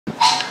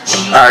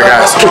Alright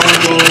guys,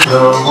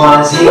 the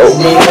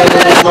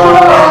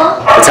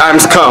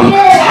time's come.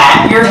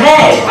 Pat your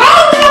head.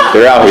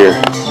 They're out here.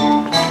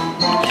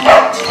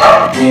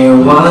 There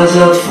was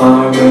a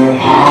farmer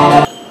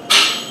had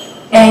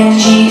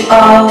NGO.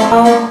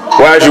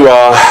 Why'd you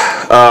all?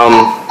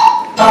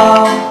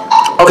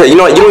 Okay, you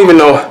know what? You don't even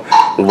know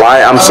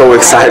why I'm so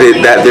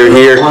excited that they're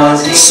here.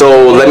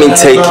 So let me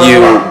take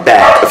you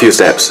back a few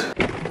steps.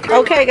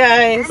 Okay,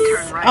 guys.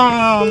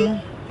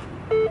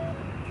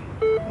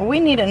 We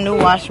need a new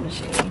washing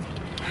machine,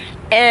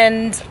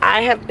 and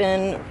I have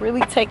been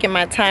really taking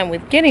my time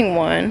with getting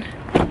one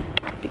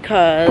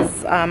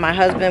because my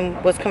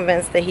husband was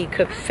convinced that he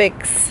could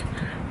fix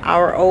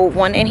our old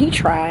one, and he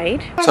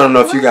tried. So I don't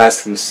know if you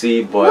guys can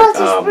see, but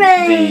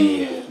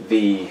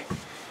the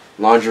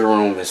laundry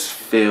room is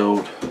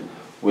filled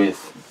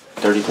with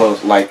dirty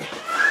clothes, like,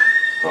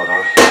 hold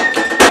on,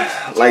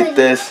 like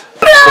this.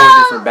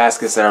 4 different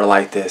baskets that are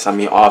like this. I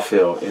mean, all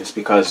filled. It's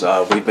because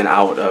we've been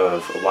out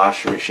of a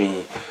washing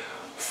machine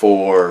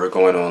for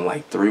going on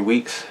like 3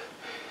 weeks,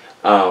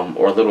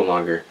 or a little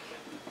longer.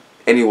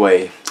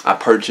 Anyway, I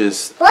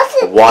purchased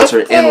a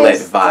water inlet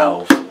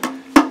valve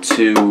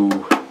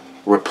to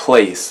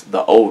replace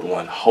the old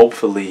one.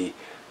 Hopefully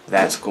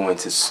that's going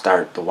to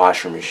start the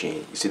washing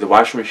machine. You see, the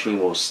washing machine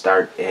will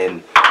start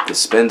in the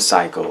spin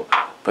cycle,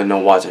 but no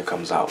water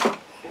comes out.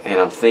 And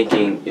I'm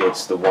thinking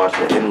it's the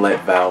water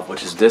inlet valve,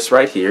 which is this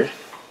right here.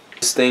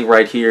 This thing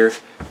right here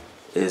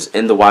is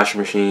in the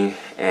washing machine,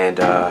 and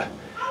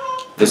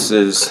this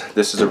is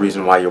the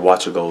reason why your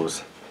water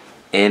goes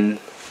in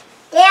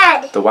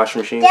the washing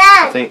machine.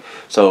 I think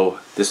so.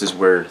 This is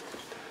where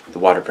the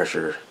water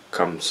pressure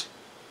comes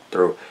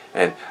through,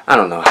 and I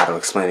don't know how to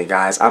explain it,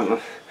 guys.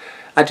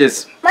 Let's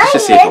just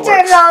see if it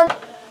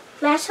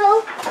works.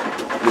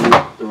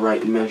 The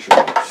right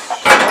measurements.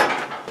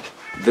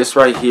 This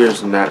right here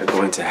is not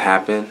going to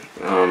happen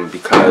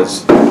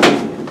because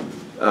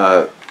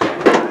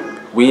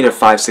we need a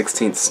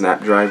 5/16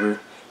 snap driver,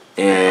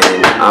 and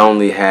I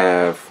only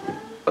have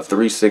a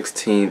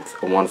 3/16,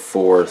 a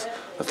 1/4,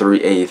 a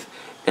 3/8,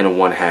 and a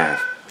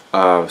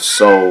 1/2.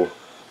 So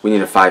we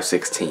need a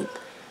 5/16.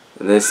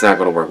 And this is not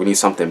going to work. We need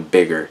something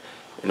bigger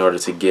in order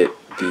to get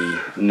the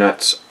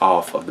nuts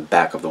off of the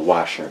back of the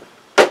washer.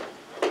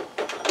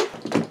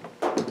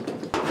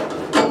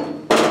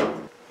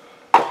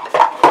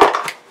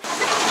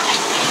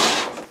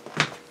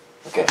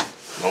 Okay,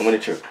 moment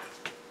of truth.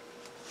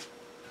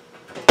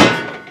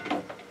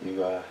 You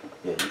yeah,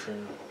 you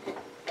turn.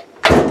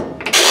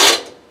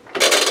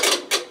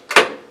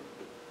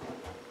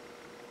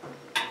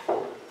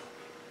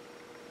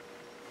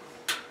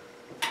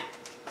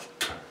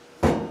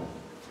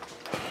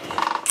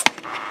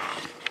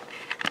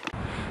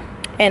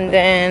 And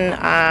then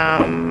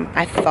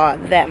I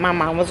thought that my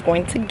mom was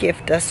going to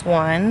gift us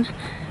one,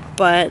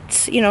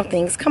 but you know,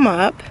 things come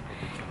up,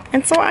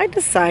 and so I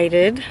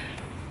decided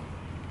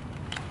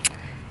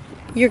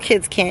your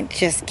kids can't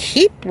just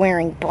keep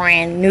wearing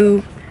brand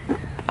new.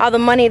 All the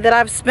money that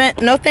I've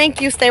spent, no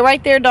thank you, stay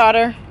right there,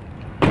 daughter.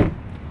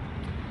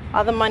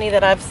 All the money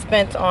that I've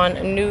spent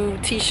on new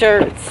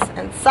t-shirts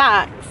and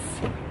socks,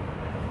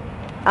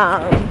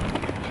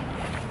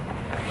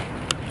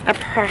 I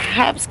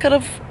perhaps could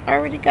have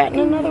already gotten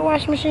another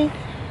washing machine.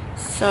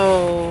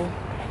 So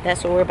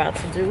that's what we're about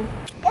to do.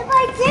 It's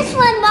like this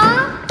one,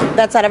 Mom.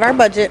 That's out of our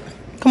budget.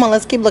 Come on,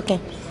 let's keep looking.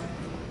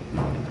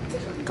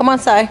 Come on,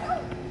 Sai.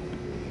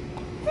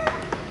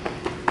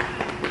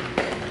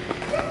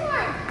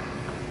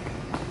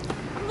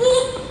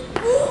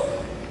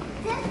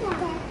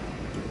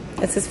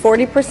 This is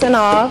 40%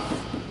 off.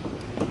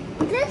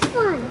 This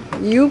one.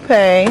 You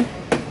pay.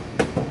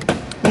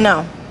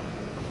 No.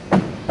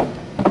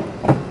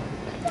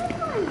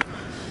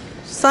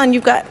 Son,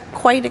 you've got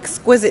quite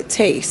exquisite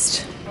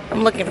taste.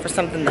 I'm looking for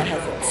something that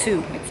has a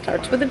 2. It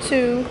starts with a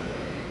 2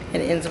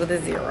 and ends with a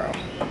 0.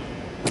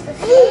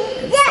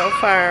 And so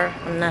far,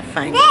 I'm not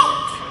finding it.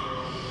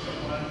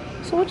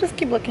 So we'll just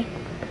keep looking.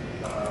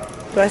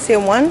 Do I see a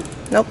 1?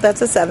 Nope,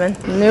 that's a 7.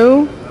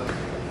 New.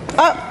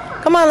 Oh,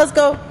 come on, let's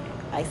go.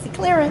 I see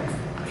clearance.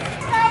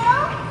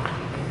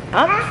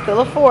 Oh, still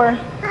a 4.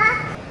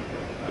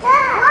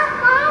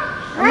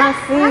 I'm not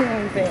seeing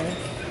anything.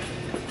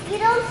 You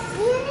don't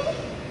see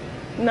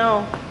any?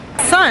 No.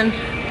 Son,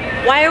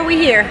 why are we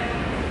here?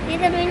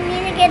 Because we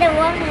need to get a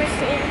washing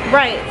machine.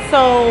 Right,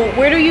 so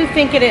where do you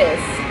think it is?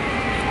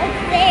 Up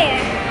there.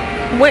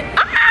 Where?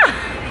 Ah!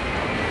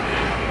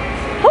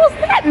 Who's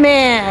that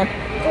man?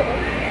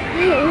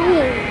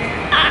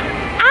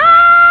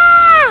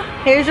 Ah!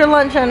 Here's your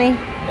lunch, honey.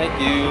 Thank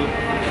you.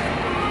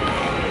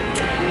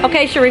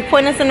 Okay, Sheree,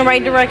 point us in the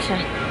right direction.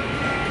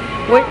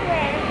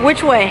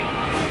 Which way?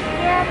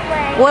 That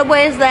way. What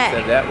way is that?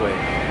 Said that way.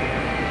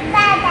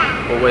 Baba.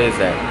 What way is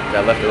that? Is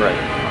that left or right?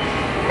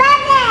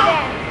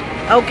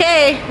 Baba.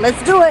 Okay,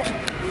 let's do it.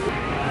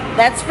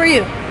 That's for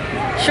you.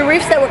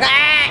 Sharif said we're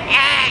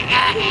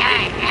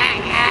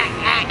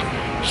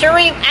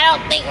Sharif, I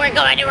don't think we're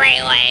going the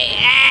right way.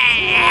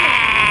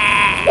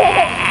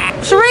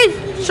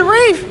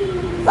 Sharif!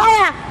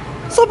 Saya!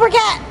 Super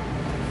cat!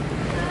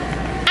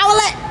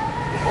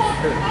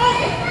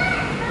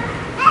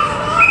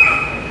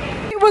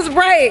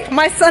 right.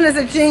 My son is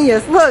a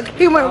genius. Look,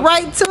 he went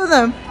right to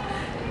them.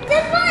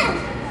 This one.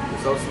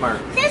 You're so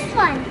smart. This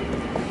one.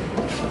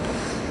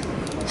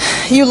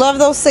 You love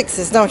those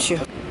 6s, don't you?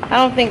 I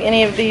don't think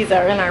any of these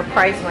are in our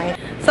price range.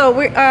 So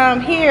we're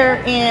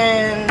here,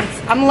 and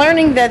I'm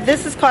learning that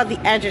this is called the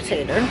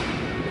agitator.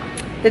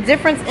 The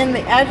difference in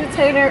the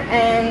agitator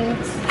and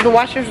the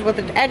washers with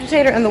the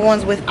agitator and the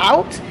ones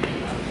without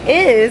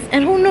is,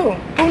 and who knew?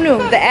 Who knew?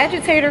 The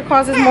agitator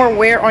causes more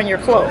wear on your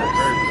clothes.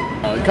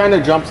 It kind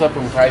of jumps up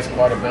in price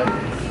quite a bit.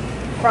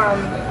 From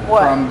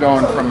what? From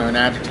going from an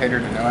agitator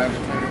to no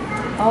agitator.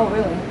 Oh,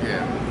 really?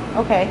 Yeah.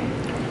 Okay.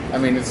 I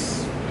mean,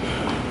 it's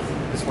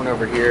this one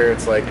over here.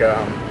 It's like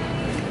 $500.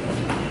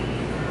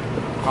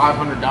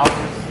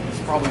 It's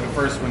probably the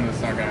first one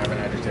that's not gonna have an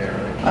agitator.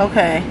 Right?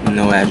 Okay.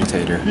 No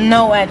agitator.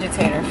 No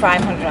agitator,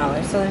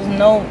 $500. So there's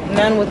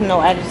none with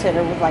no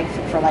agitator with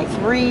for like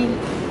 3.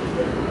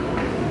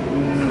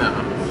 No.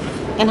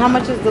 And how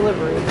much is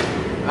delivery?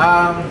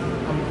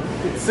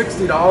 It's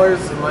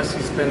 $60 unless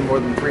you spend more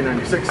than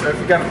 $3.96. So if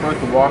you got both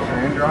the washer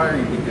and dryer,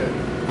 you'd be good.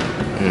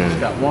 Just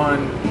got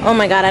one. Oh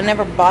my God, I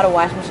never bought a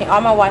washing machine.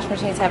 All my washing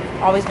machines have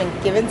always been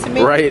given to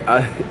me. Right.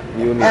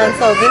 You and And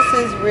so this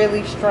is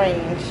really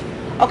strange.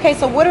 Okay,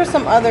 so what are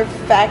some other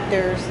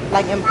factors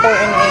like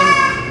important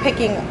in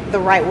picking the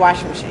right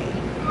washing machine?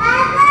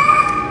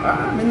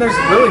 I mean, there's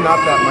really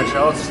not that much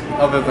else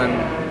other than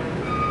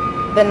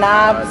The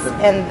knobs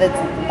and the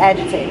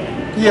agitator.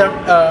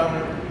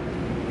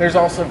 there's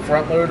also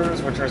front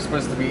loaders, which are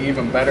supposed to be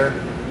even better.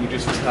 You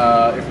just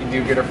if you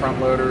do get a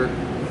front loader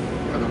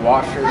for the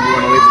washer, you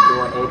want to leave the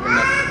door open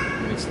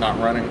when it's not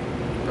running,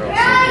 or else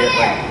you'll get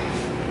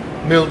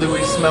like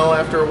mildewy smell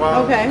after a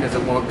while. Okay. Because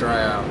it won't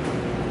dry out.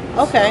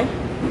 Okay.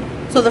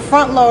 So the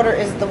front loader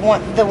is the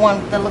one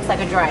that looks like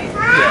a dryer.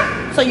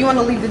 Yeah. So you want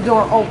to leave the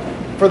door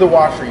open. For the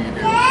washer, you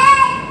do.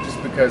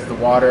 Just because the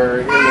water,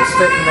 it will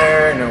sit in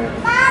there and it'll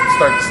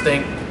start to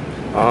stink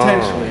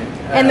potentially.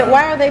 And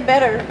why are they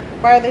better?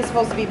 Why are they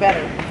supposed to be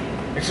better?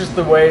 It's just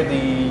the way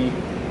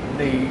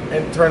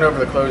and turn over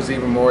the clothes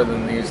even more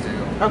than these do.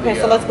 Okay,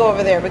 so let's go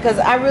over there because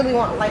I really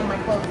want my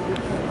clothes to be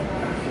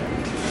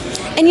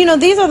clean. And you know,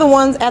 these are the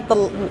ones at the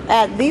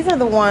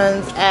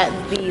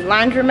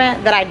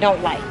laundromat that I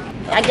don't like.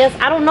 I guess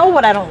I don't know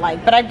what I don't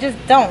like, but I just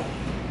don't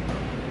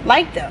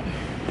like them.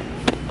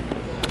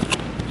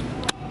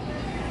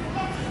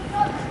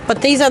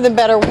 But these are the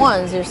better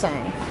ones, you're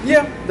saying?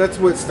 Yeah, that's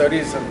what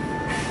studies have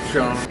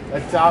shown. The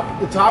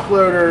top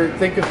loader,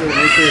 think of the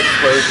nuclear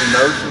explosion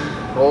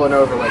motion rolling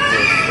over like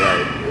this.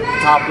 Right. The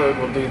top load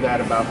will do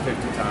that about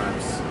 50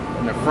 times.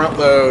 And the front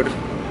load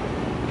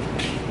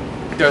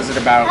does it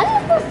about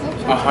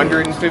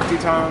 150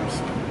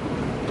 times.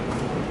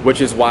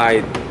 Which is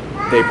why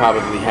they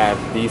probably have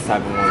these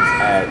type of ones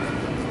at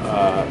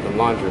the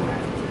laundromat.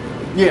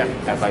 Yeah.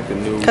 At like the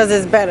new. Because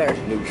it's better.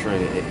 New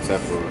trend,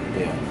 except for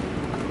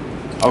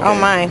Okay. Oh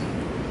my.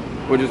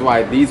 Which is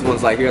why these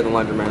ones like here at the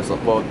laundromat,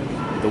 well,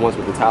 the ones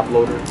with the top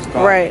loader,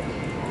 right?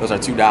 Those are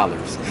 $2.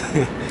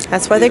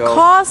 That's why they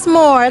cost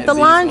more at the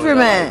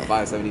laundromat.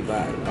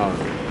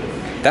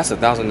 $5.75. That's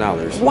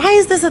 $1,000. Why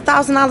is this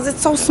 $1,000?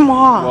 It's so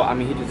small. Well, I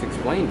mean, he just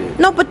explained it.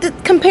 No, but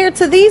compared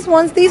to these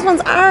ones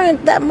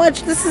aren't that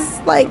much. This is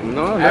like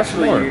no, that's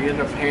actually more. you end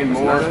up paying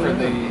more for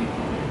the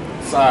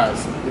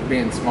size, it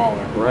being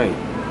smaller. Right.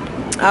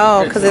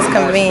 Oh, because it's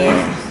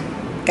convenient.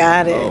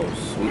 Got it. Oh,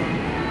 sweet.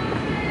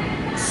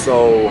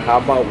 So how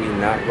about we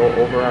not go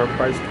over our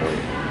price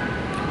point?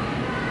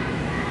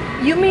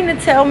 You mean to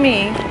tell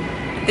me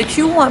that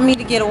you want me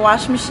to get a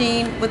washing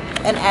machine with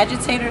an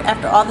agitator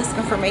after all this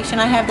information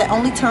I have that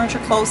only turns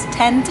your clothes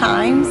 10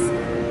 times?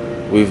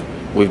 We've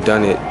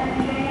done it.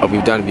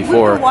 We've done it We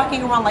before. were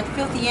walking around like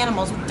filthy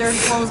animals with dirty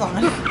clothes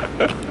on.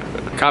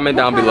 Comment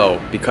down below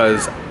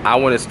because I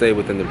want to stay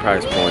within the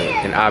price point,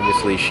 and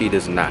obviously she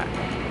does not.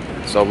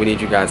 So we need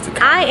you guys to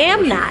comment. I am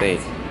what you not.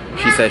 think.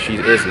 She says she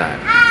is not.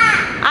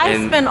 I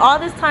spend all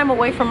this time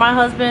away from my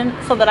husband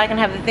so that I can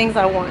have the things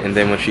I want. And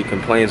then when she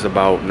complains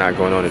about not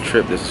going on a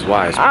trip, this is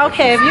why.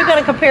 Okay, if you're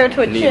gonna compare it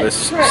to a needless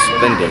spending.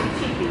 Get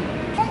in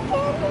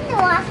the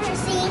washing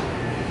machine.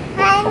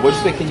 What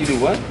you think? Can you do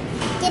what?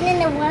 Get in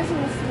the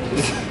washing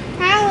machine.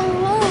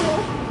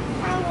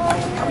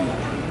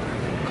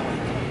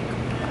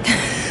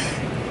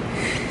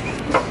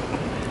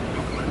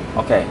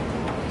 Okay,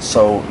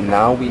 so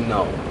now we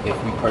know if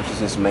we purchase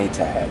this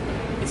Maytag,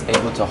 it's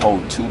able to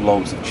hold 2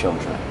 loads of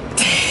children.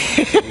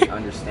 We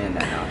understand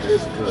that now.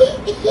 This is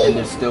good. And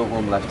there's still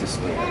room left to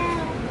spare.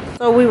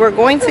 So we were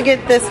going to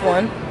get this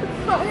one,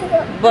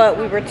 but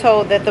we were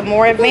told that the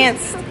more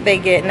advanced they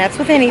get, and that's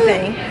with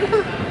anything,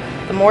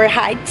 the more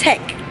high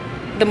tech,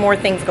 the more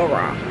things go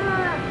wrong.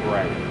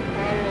 Right.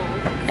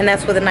 And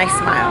that's with a nice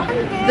smile.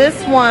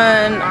 This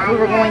one we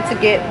were going to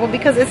get, well,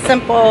 because it's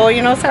simple,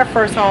 you know, it's our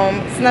first home,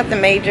 it's nothing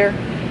major.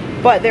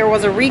 But there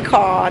was a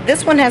recall.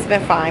 This one has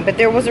been fine, but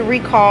there was a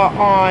recall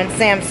on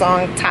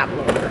Samsung top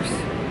loaders.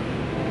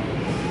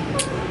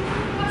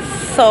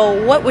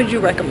 So what would you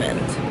recommend?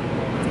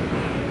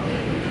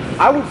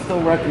 I would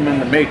still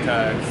recommend the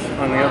Maytags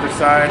on the other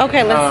side.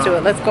 Okay, let's do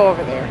it. Let's go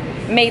over there.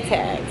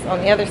 Maytags on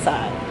the other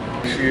side.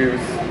 Shoes.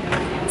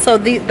 So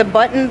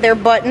they're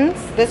buttons.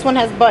 This one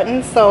has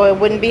buttons, so it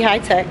wouldn't be high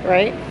tech,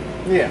 right?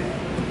 Yeah.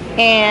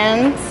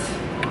 And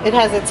it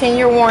has a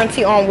 10-year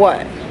warranty on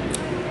what?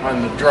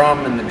 On the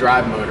drum and the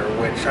drive motor,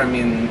 which, I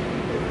mean,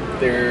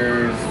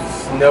 there's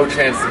no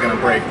chance they're gonna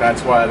break.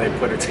 That's why they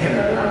put a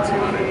 10-year warranty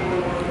on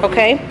it.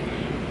 Okay.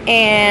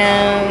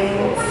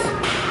 And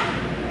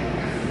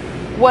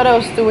what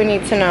else do we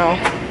need to know?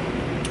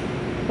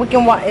 We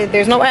can watch.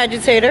 There's no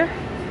agitator.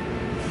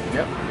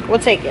 Yep. We'll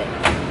take it.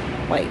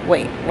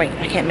 Wait.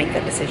 I can't make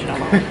that decision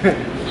alone.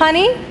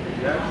 Honey,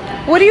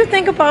 Yeah. what do you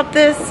think about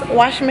this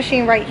washing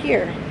machine right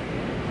here?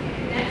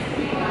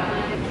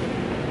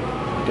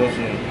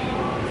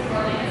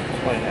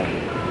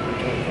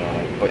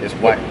 But it's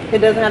white. It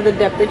doesn't have the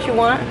depth that you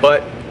want?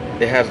 But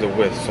it has the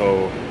width,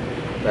 so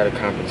that'll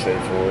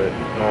compensate for it.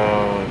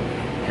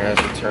 It has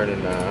the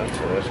turning knob,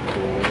 so that's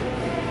cool.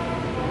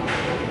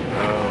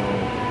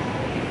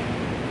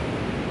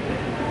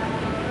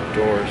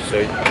 Doors, so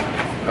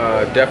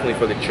definitely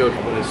for the children.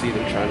 I want to see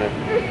them trying to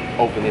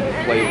open it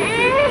and play with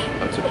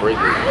it to break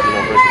it. You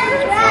know, versus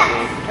the front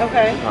one.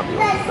 Okay. Probably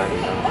open the back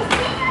now.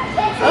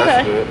 So Okay.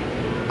 that's good.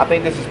 I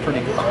think this is pretty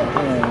good.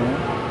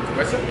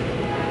 What's it?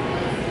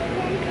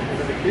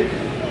 For the kids?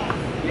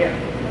 Yeah.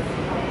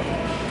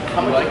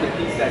 How much like the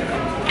piece that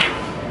comes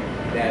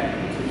with that?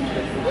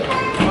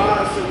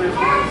 So there's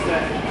ones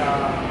that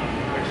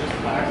are just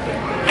plastic.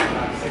 They're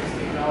about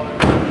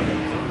 $16.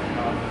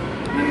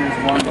 And there's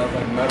one that's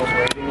like metal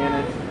braiding in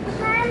it.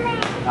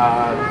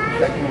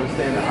 That can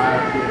withstand the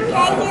higher heat. Can I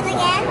do it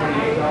again?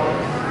 $28.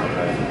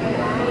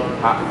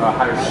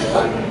 Higher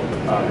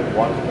the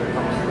water that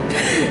comes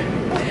through.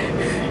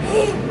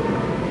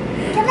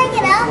 Can I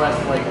get out? Less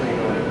likely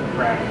to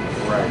crack.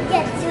 Right.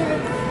 Yes, do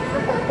it.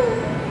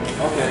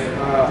 Okay,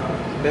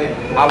 babe,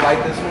 I like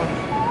this one.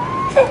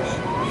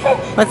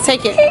 Let's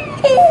take it.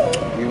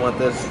 You want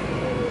this?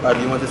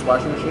 Do you want this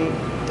washing machine?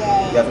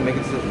 You have to make a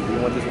decision. Do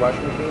you want this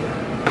washing machine?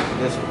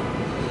 This one.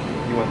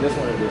 You want this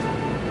one or this one?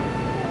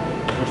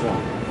 Which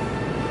one?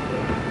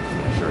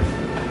 Sure.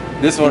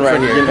 This one right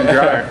here.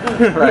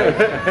 Right.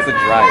 It's a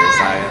dryer,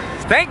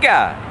 science. Thank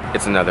God.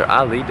 It's another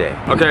Ali day.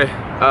 Okay,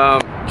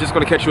 just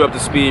gonna catch you up to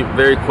speed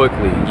very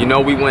quickly. You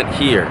know we went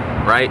here,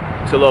 right?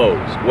 To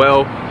Lowe's.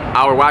 Well,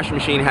 our washing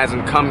machine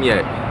hasn't come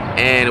yet,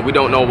 and we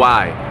don't know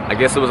why. I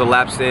guess it was a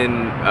lapse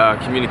in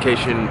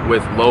communication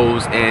with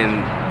Lowe's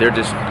and their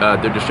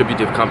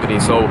distributive company.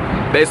 So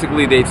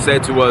basically they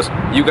said to us,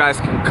 you guys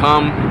can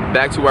come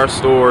back to our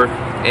store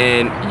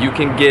and you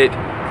can get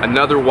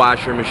another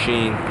washer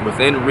machine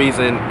within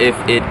reason. If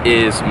it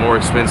is more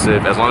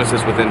expensive, as long as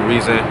it's within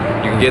reason,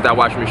 you can get that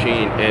washing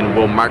machine and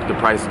we'll mark the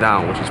price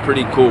down, which is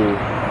pretty cool.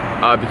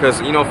 Because,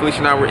 you know, Felicia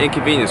and I were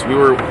inconvenienced. We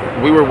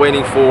were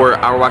waiting for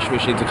our washing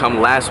machine to come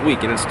last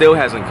week and it still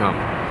hasn't come.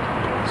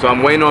 So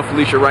I'm waiting on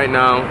Felicia right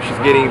now. She's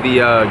getting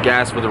the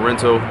gas for the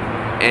rental,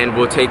 and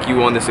we'll take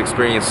you on this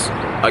experience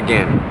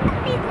again.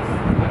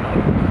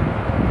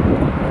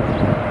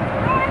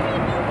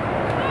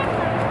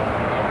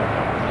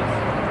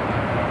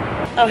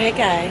 Oh, hey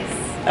guys.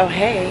 Oh,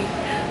 hey.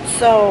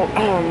 So,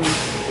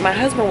 my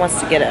husband wants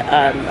to get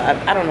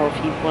I don't know if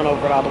he went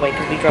over it all the way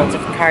because we drove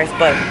different cars,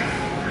 but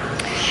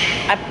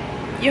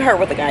you heard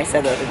what the guy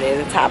said the other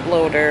day. The top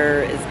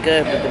loader is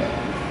good, but the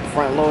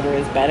front loader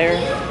is better.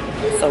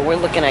 So we're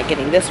looking at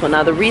getting this one.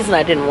 Now the reason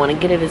I didn't want to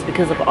get it is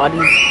because of all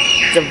these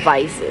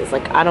devices.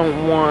 Like, I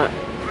don't want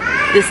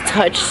this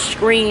touch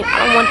screen.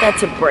 I don't want that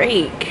to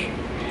break.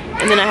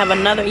 And then I have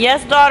another.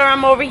 Yes, daughter,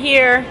 I'm over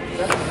here.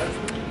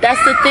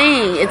 That's the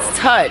thing. It's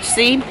touch.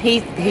 See?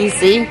 He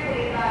see?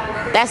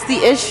 That's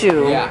the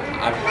issue. Yeah,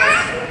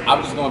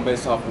 I'm just going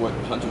based off what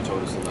Hunter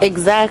told us.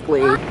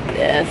 Exactly.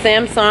 Yeah,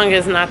 Samsung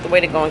is not the way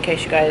to go in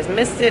case you guys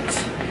missed it.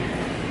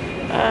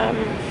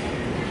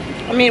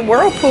 I mean,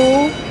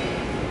 Whirlpool.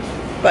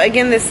 But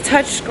again, this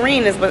touch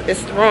screen is what is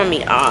throwing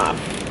me off.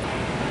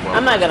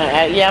 I'm not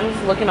gonna, yeah, I'm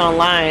just looking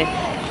online.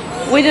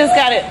 We just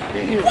got it.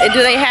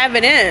 Do they have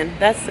it in?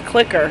 That's the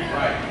clicker.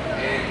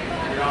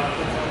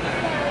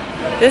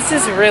 This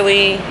is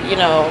really, you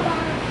know,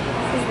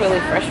 this is really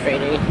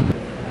frustrating.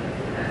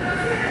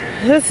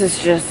 This is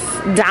just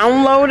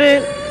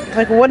downloaded.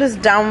 Like, what does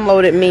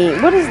downloaded mean?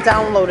 What does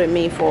downloaded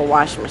mean for a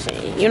washing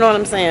machine? You know what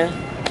I'm saying?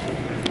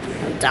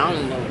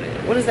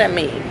 Downloaded. What does that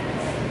mean?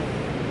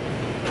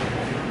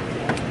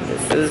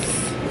 This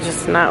is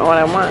just not what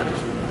I want.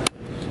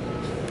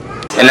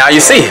 And now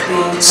you see.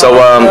 So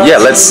yeah,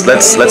 let's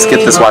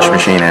get this washing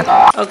machine in.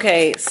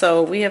 Okay,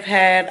 so we have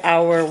had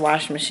our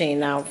washing machine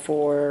now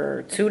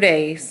for 2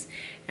 days,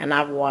 and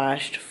I've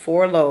washed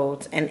 4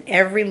 loads, and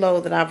every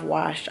load that I've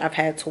washed, I've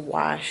had to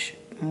wash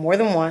more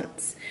than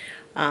once.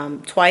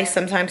 Twice,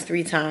 sometimes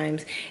 3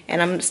 times,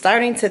 and I'm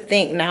starting to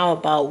think now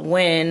about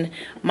when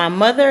my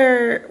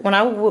mother, when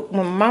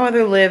my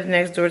mother lived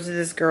next door to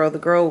this girl. The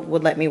girl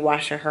would let me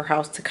wash at her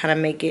house to kind of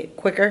make it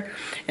quicker,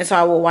 and so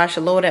I would wash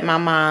a load at my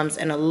mom's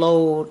and a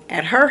load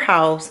at her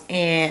house.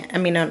 And I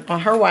mean, on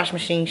her washing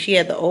machine, she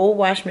had the old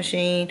washing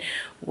machine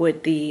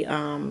with the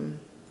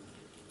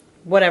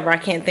whatever. I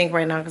can't think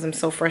right now because I'm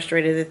so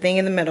frustrated. The thing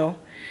in the middle.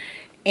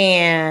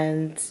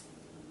 And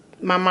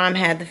my mom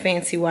had the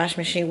fancy wash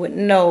machine with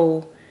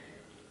no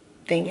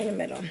thing in the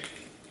middle.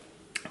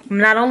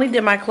 Not only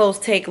did my clothes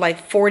take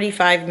like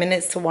 45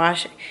 minutes to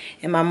wash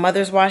in my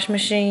mother's wash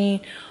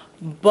machine,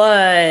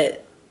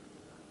 but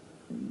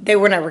they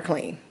were never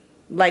clean.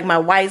 Like my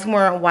whites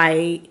weren't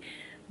white.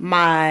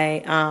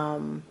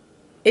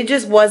 It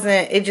just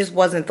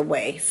wasn't the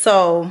way.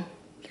 So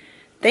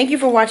thank you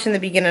for watching the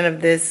beginning of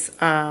this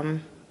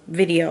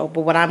video.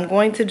 But what I'm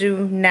going to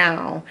do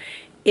now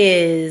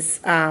is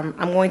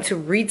I'm going to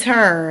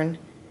return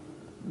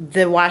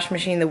the wash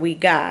machine that we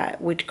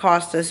got, which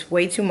cost us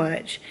way too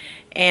much.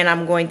 And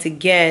I'm going to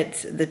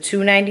get the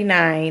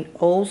 $2.99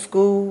 old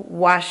school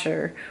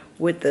washer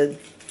with the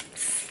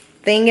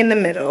thing in the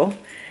middle.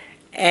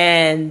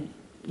 And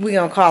we're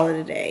going to call it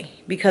a day.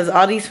 Because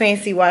all these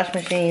fancy wash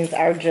machines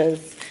are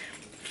just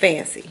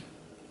fancy.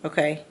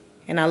 Okay?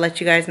 And I'll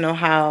let you guys know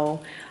how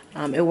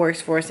it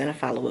works for us in a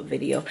follow-up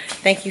video.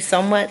 Thank you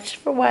so much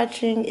for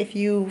watching. If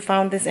you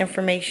found this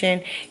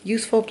information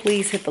useful,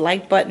 please hit the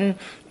like button.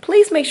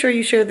 Please make sure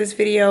you share this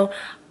video.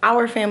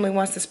 Our family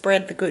wants to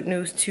spread the good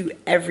news to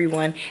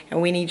everyone,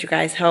 and we need you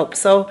guys' help.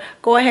 So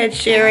go ahead,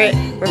 share it,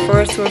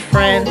 refer us to a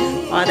friend,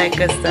 all that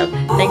good stuff.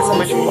 Thanks so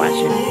much for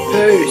watching.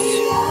 Peace.